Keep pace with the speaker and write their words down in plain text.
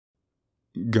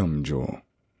Gumjaw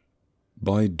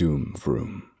by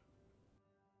Vroom.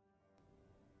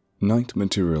 Night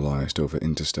materialized over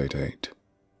Interstate 8.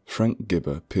 Frank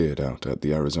Gibber peered out at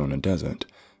the Arizona desert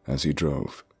as he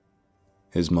drove,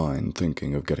 his mind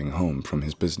thinking of getting home from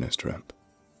his business trip.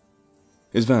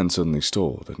 His van suddenly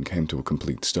stalled and came to a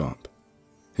complete stop.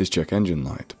 His check engine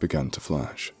light began to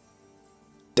flash.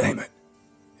 "Damn it!"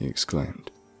 he exclaimed.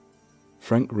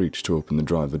 Frank reached to open the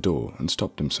driver door and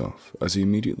stopped himself as he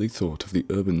immediately thought of the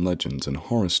urban legends and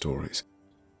horror stories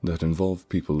that involve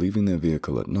people leaving their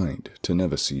vehicle at night to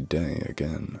never see day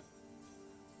again.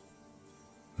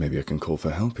 Maybe I can call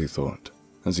for help, he thought,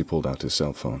 as he pulled out his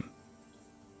cell phone.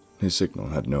 His signal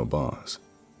had no bars.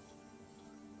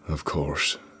 "Of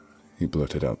course," he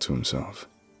blurted out to himself.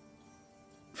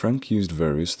 Frank used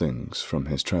various things from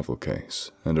his travel case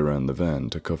and around the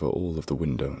van to cover all of the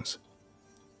windows.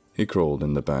 He crawled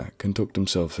in the back and tucked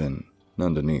himself in,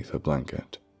 underneath a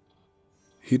blanket.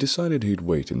 He decided he'd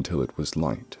wait until it was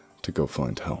light to go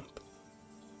find help.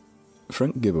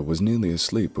 Frank Gibber was nearly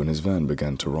asleep when his van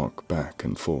began to rock back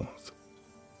and forth.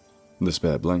 The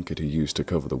spare blanket he used to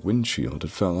cover the windshield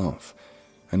had fell off,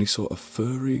 and he saw a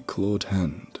furry, clawed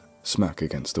hand smack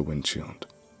against the windshield.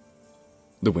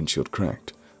 The windshield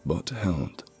cracked, but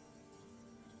held.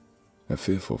 A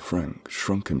fearful Frank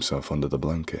shrunk himself under the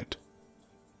blanket.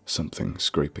 Something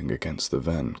scraping against the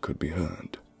van could be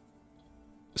heard.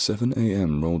 7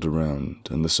 a.m. rolled around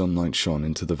and the sunlight shone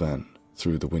into the van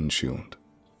through the windshield.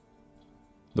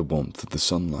 The warmth of the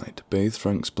sunlight bathed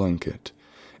Frank's blanket.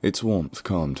 Its warmth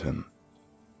calmed him.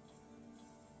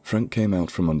 Frank came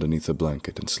out from underneath the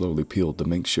blanket and slowly peeled the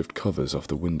makeshift covers off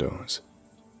the windows.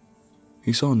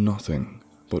 He saw nothing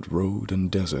but road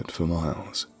and desert for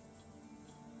miles.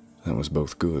 That was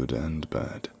both good and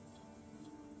bad.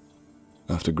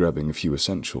 After grabbing a few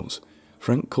essentials,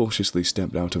 Frank cautiously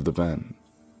stepped out of the van.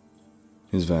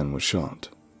 His van was shot.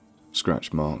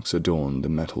 Scratch marks adorned the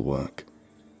metalwork.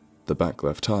 The back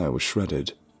left tire was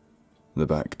shredded. The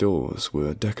back doors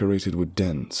were decorated with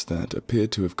dents that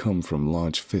appeared to have come from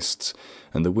large fists,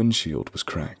 and the windshield was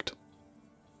cracked.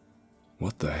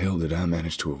 What the hell did I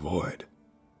manage to avoid?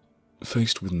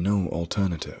 Faced with no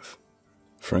alternative,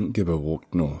 Frank Gibber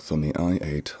walked north on the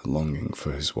I-8, longing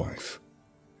for his wife.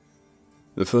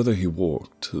 The further he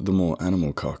walked, the more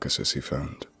animal carcasses he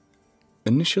found.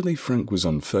 Initially, Frank was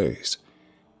unfazed.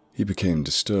 He became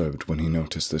disturbed when he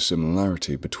noticed the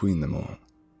similarity between them all.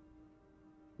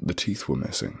 The teeth were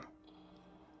missing.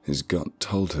 His gut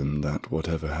told him that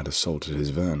whatever had assaulted his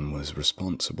van was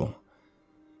responsible,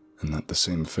 and that the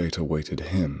same fate awaited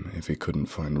him if he couldn't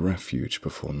find refuge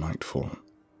before nightfall.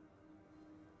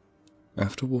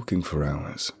 After walking for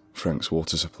hours, Frank's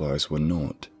water supplies were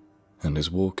naught, and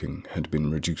his walking had been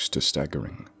reduced to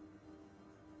staggering.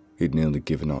 He'd nearly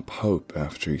given up hope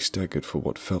after he staggered for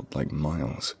what felt like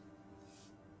miles.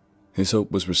 His hope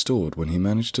was restored when he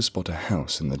managed to spot a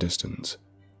house in the distance.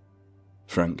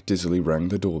 Frank dizzily rang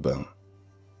the doorbell.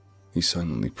 He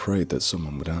silently prayed that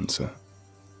someone would answer.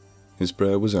 His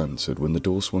prayer was answered when the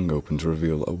door swung open to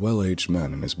reveal a well-aged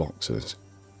man in his boxers.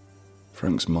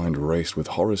 Frank's mind raced with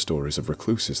horror stories of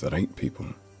recluses that ate people.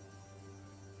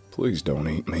 "Please don't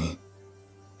eat me,"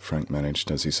 Frank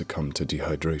managed as he succumbed to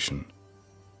dehydration.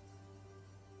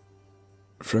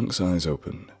 Frank's eyes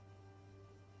opened.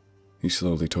 He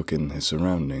slowly took in his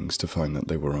surroundings to find that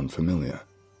they were unfamiliar.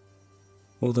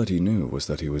 All that he knew was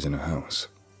that he was in a house.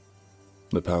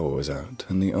 The power was out,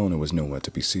 and the owner was nowhere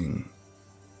to be seen.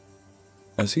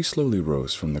 As he slowly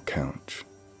rose from the couch,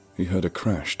 he heard a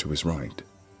crash to his right.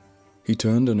 He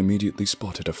turned and immediately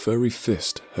spotted a furry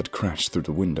fist had crashed through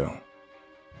the window.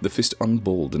 The fist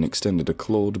unballed and extended a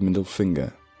clawed middle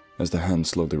finger as the hand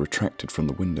slowly retracted from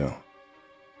the window.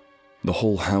 The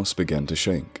whole house began to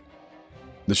shake.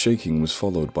 The shaking was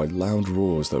followed by loud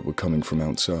roars that were coming from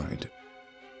outside.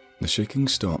 The shaking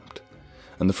stopped,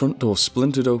 and the front door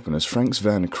splintered open as Frank's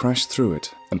van crashed through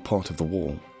it and part of the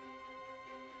wall.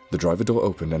 The driver door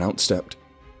opened and out stepped.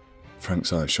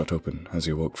 Frank's eyes shot open as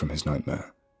he awoke from his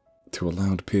nightmare, to a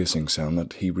loud piercing sound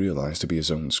that he realized to be his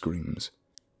own screams.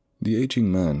 The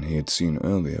aging man he had seen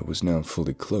earlier was now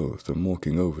fully clothed and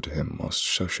walking over to him whilst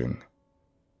shushing.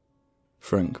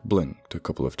 Frank blinked a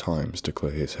couple of times to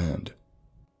clear his head.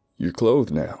 "You're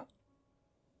clothed now?"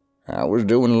 "I was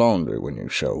doing laundry when you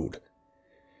showed.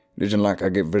 It isn't like I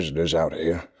get visitors out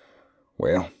here.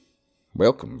 Well,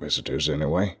 welcome visitors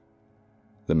anyway,"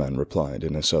 the man replied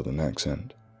in a southern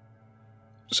accent.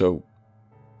 "So,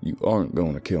 you aren't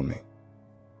going to kill me?"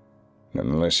 "Not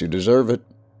unless you deserve it.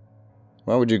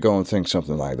 Why would you go and think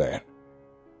something like that?"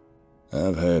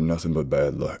 "I've had nothing but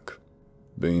bad luck.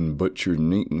 Being butchered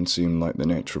and eaten seemed like the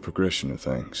natural progression of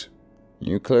things.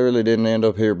 You clearly didn't end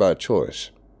up here by choice.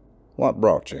 What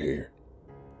brought you here?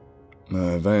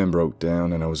 My van broke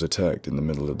down and I was attacked in the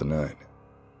middle of the night,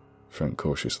 Frank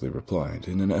cautiously replied,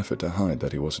 in an effort to hide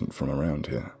that he wasn't from around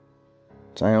here.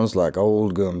 Sounds like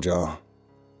old Gumjaw.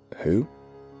 Who?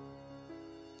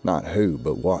 Not who,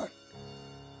 but what.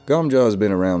 Gumjaw's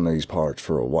been around these parts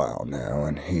for a while now,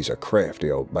 and he's a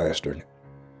crafty old bastard.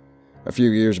 A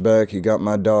few years back, he got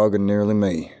my dog and nearly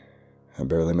me. I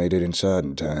barely made it inside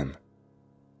in time.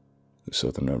 The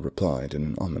Southerner replied in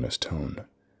an ominous tone.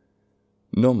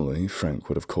 Normally, Frank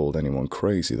would have called anyone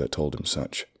crazy that told him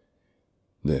such.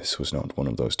 This was not one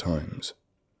of those times.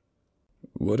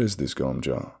 What is this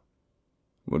Gumjaw?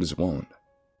 What does it want?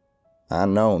 I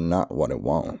know not what it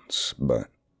wants, but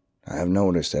I have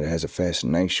noticed that it has a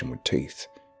fascination with teeth.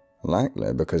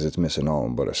 Likely because it's missing all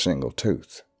but a single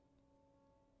tooth.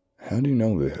 How do you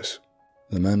know this?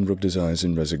 The man rubbed his eyes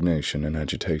in resignation and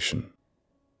agitation.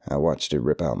 I watched it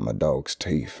rip out my dog's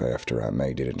teeth after I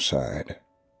made it inside.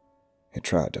 It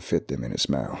tried to fit them in its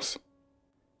mouth.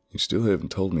 You still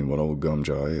haven't told me what old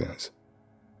Gumjaw is.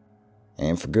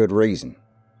 And for good reason.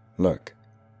 Look,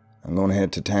 I'm going to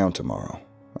head to town tomorrow.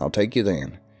 I'll take you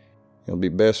then. It'll be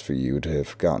best for you to have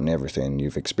forgotten everything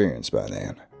you've experienced by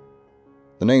then.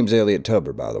 The name's Elliot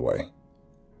Tubber, by the way.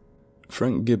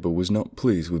 Frank Gibber was not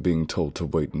pleased with being told to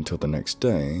wait until the next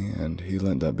day, and he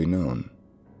let that be known.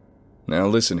 Now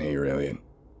listen here, Elliot.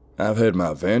 I've had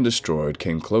my van destroyed,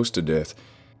 came close to death,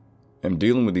 am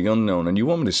dealing with the unknown, and you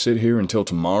want me to sit here until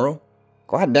tomorrow?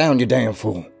 Quiet down, you damn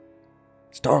fool.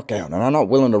 It's dark out, and I'm not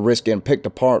willing to risk getting picked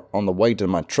apart on the way to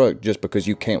my truck just because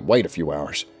you can't wait a few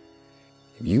hours.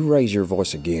 If you raise your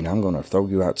voice again, I'm going to throw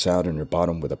you outside on your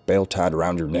bottom with a bell tied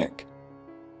around your neck.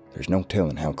 There's no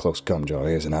telling how close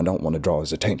Gumjaw is, and I don't want to draw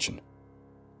his attention.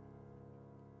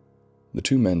 The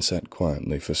two men sat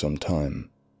quietly for some time,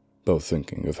 both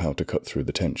thinking of how to cut through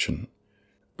the tension.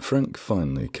 Frank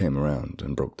finally came around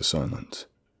and broke the silence.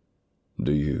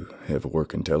 Do you have a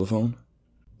working telephone?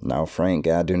 No, Frank,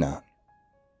 I do not.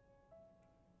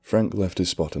 Frank left his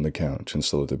spot on the couch and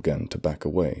slowly began to back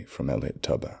away from Elliot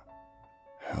Tubber.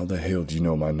 How the hell do you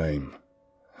know my name?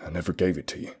 I never gave it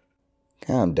to you.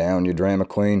 Calm down, you drama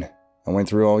queen. I went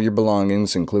through all your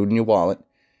belongings, including your wallet,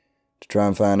 to try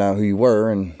and find out who you were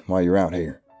and why you're out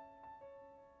here.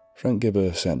 Frank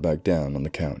Gibber sat back down on the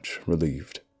couch,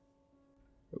 relieved.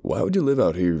 Why would you live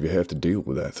out here if you have to deal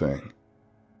with that thing?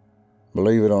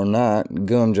 Believe it or not,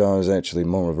 Gumjaw is actually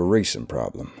more of a recent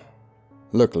problem.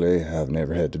 Luckily, I've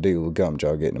never had to deal with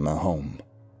Gumjaw getting in my home.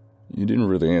 You didn't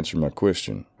really answer my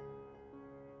question.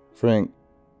 Frank,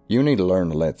 you need to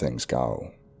learn to let things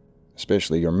go,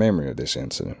 especially your memory of this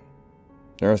incident.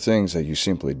 There are things that you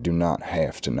simply do not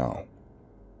have to know.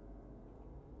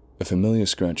 A familiar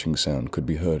scratching sound could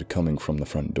be heard coming from the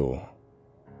front door.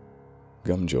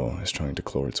 Gumjaw is trying to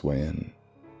claw its way in.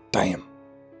 Damn!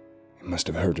 He must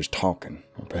have heard us talking,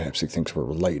 or perhaps he thinks we're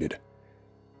related.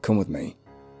 Come with me,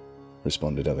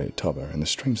 responded Elliot Tubber in a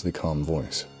strangely calm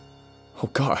voice. Oh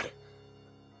God!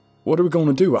 What are we going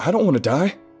to do? I don't want to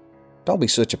die! Don't be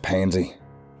such a pansy.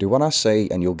 Do what I say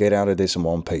and you'll get out of this in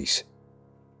one piece.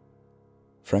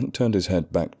 Frank turned his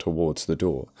head back towards the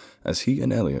door as he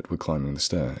and Elliot were climbing the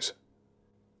stairs.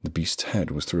 The beast's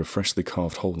head was through a freshly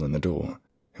carved hole in the door.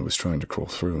 It was trying to crawl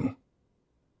through.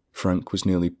 Frank was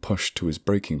nearly pushed to his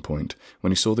breaking point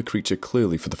when he saw the creature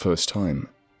clearly for the first time.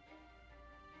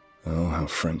 Oh, how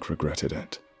Frank regretted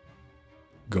it.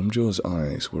 Gumjaw's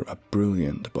eyes were a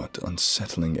brilliant but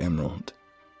unsettling emerald.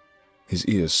 His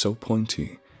ears so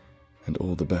pointy, and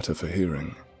all the better for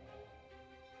hearing.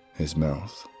 His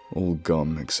mouth, all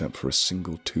gum except for a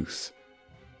single tooth.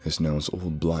 His nose all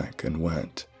black and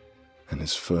wet, and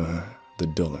his fur the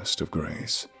dullest of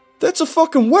grays. That's a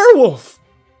fucking werewolf!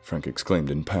 Frank exclaimed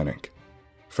in panic.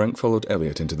 Frank followed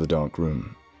Elliot into the dark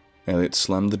room. Elliot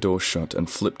slammed the door shut and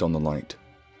flipped on the light.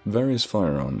 Various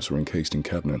firearms were encased in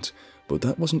cabinets, but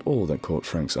that wasn't all that caught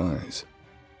Frank's eyes.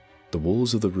 The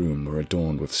walls of the room were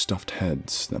adorned with stuffed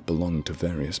heads that belonged to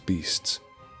various beasts.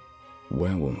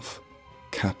 Werewolf,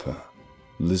 kappa,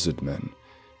 lizardmen,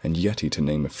 and yeti to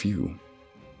name a few.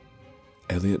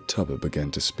 Elliot Tubber began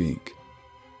to speak,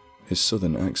 his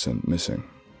southern accent missing.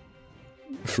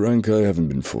 Frank, I haven't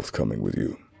been forthcoming with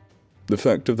you. The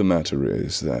fact of the matter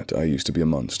is that I used to be a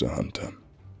monster hunter.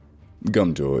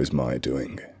 Gumjaw is my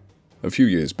doing. A few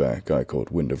years back, I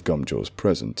caught wind of Gumjaw's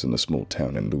presence in a small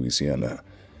town in Louisiana.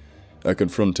 I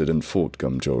confronted and fought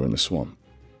Gumjaw in the swamp.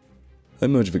 I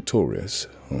emerged victorious,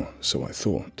 or so I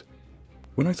thought.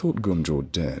 When I thought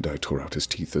Gumjaw dead, I tore out his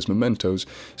teeth as mementos,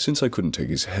 since I couldn't take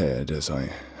his head as I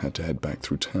had to head back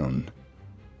through town.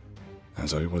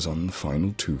 As I was on the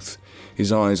final tooth,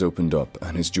 his eyes opened up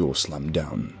and his jaw slammed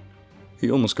down.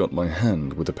 He almost got my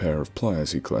hand with a pair of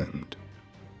pliers, he claimed.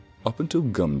 Up until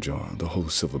Gumjaw, the whole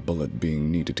silver bullet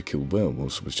being needed to kill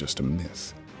werewolves was just a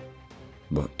myth.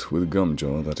 But with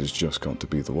Gumjaw, that has just got to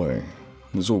be the way.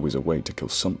 There's always a way to kill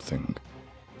something.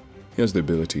 He has the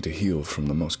ability to heal from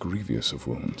the most grievous of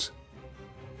wounds.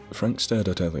 Frank stared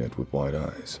at Elliot with wide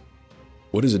eyes.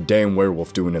 What is a damn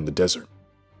werewolf doing in the desert?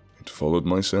 It followed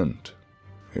my scent.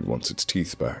 It wants its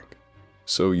teeth back.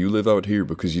 So you live out here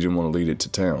because you didn't want to lead it to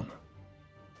town?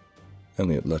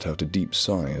 Elliot let out a deep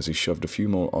sigh as he shoved a few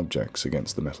more objects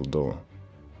against the metal door.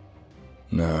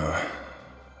 No,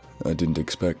 I didn't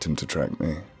expect him to track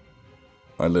me.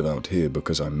 I live out here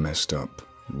because I messed up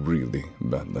really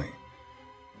badly.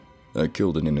 I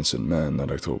killed an innocent man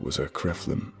that I thought was a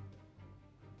Kreflim.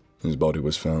 His body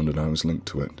was found and I was linked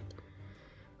to it.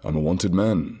 I'm a wanted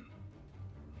man.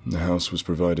 The house was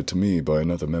provided to me by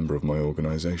another member of my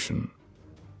organization.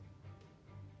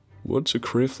 What's a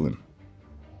Kreflim?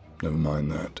 Never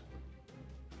mind that.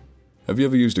 Have you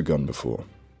ever used a gun before?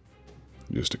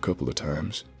 Just a couple of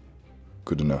times.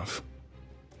 Good enough,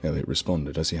 Elliot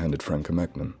responded as he handed Frank a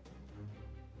magnum.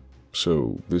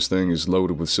 So, this thing is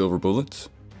loaded with silver bullets?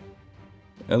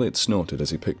 Elliot snorted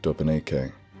as he picked up an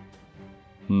AK.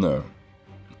 No.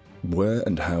 Where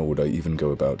and how would I even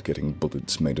go about getting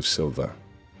bullets made of silver?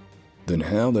 Then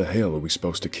how the hell are we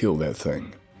supposed to kill that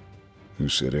thing? Who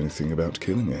said anything about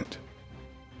killing it?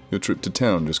 Your trip to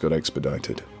town just got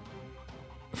expedited.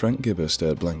 Frank Gibber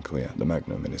stared blankly at the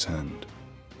magnum in his hand,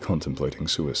 contemplating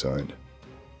suicide.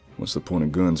 What's the point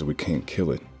of guns if we can't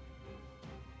kill it?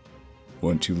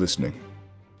 Weren't you listening?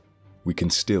 We can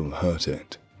still hurt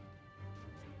it.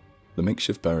 The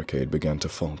makeshift barricade began to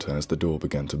falter as the door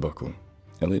began to buckle.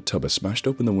 Elliot Tubber smashed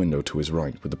open the window to his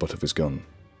right with the butt of his gun.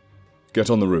 Get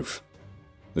on the roof.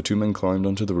 The two men climbed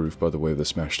onto the roof by the way of the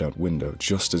smashed-out window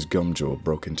just as Gumjaw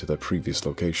broke into their previous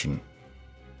location.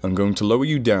 I'm going to lower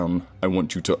you down. I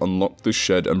want you to unlock the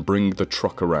shed and bring the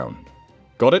truck around.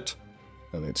 Got it?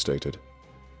 Elliot stated.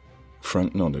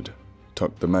 Frank nodded,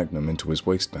 tucked the magnum into his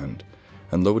waistband,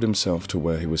 and lowered himself to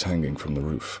where he was hanging from the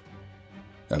roof.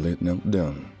 Elliot knelt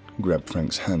down, grabbed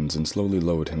Frank's hands and slowly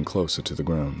lowered him closer to the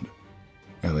ground.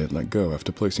 Elliot let go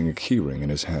after placing a keyring in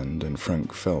his hand, and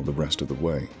Frank fell the rest of the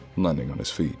way, landing on his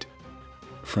feet.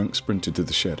 Frank sprinted to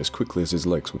the shed as quickly as his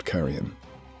legs would carry him.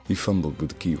 He fumbled with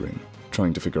the keyring,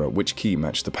 trying to figure out which key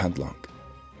matched the padlock.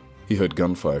 He heard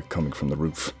gunfire coming from the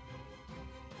roof.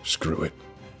 Screw it,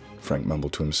 Frank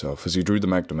mumbled to himself as he drew the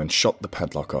magnum and shot the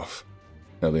padlock off.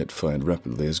 Elliot fired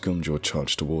rapidly as Gumjaw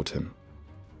charged toward him.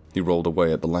 He rolled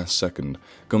away at the last second.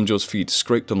 Gumjaw's feet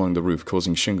scraped along the roof,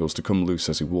 causing shingles to come loose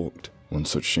as he walked. One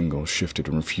such shingle shifted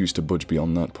and refused to budge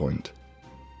beyond that point.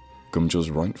 Gumjaw's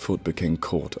right foot became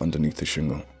caught underneath the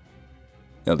shingle.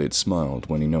 Elliot smiled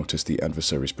when he noticed the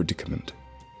adversary's predicament.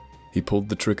 He pulled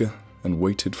the trigger and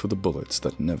waited for the bullets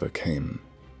that never came.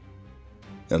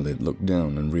 Elliot looked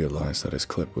down and realized that his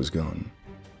clip was gone.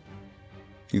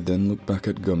 He then looked back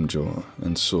at Gumjaw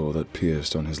and saw that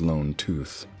pierced on his lone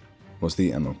tooth was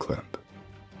the ammo clip.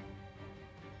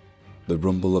 The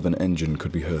rumble of an engine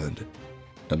could be heard.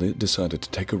 Elliot decided to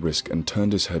take a risk and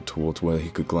turned his head towards where he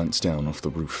could glance down off the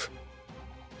roof.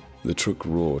 The truck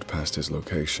roared past his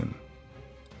location,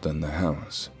 then the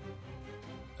house,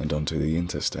 and onto the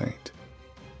interstate.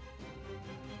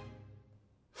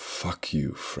 Fuck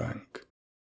you, Frank.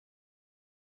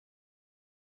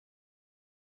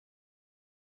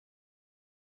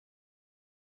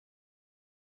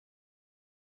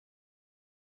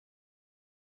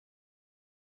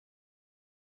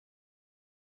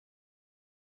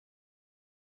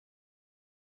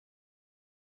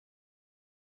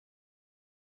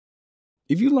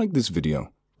 If you like this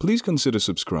video, please consider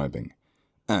subscribing.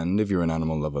 And if you're an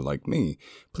animal lover like me,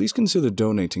 please consider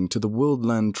donating to the World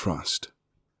Land Trust,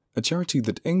 a charity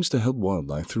that aims to help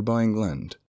wildlife through buying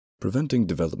land, preventing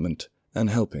development, and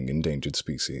helping endangered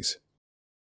species.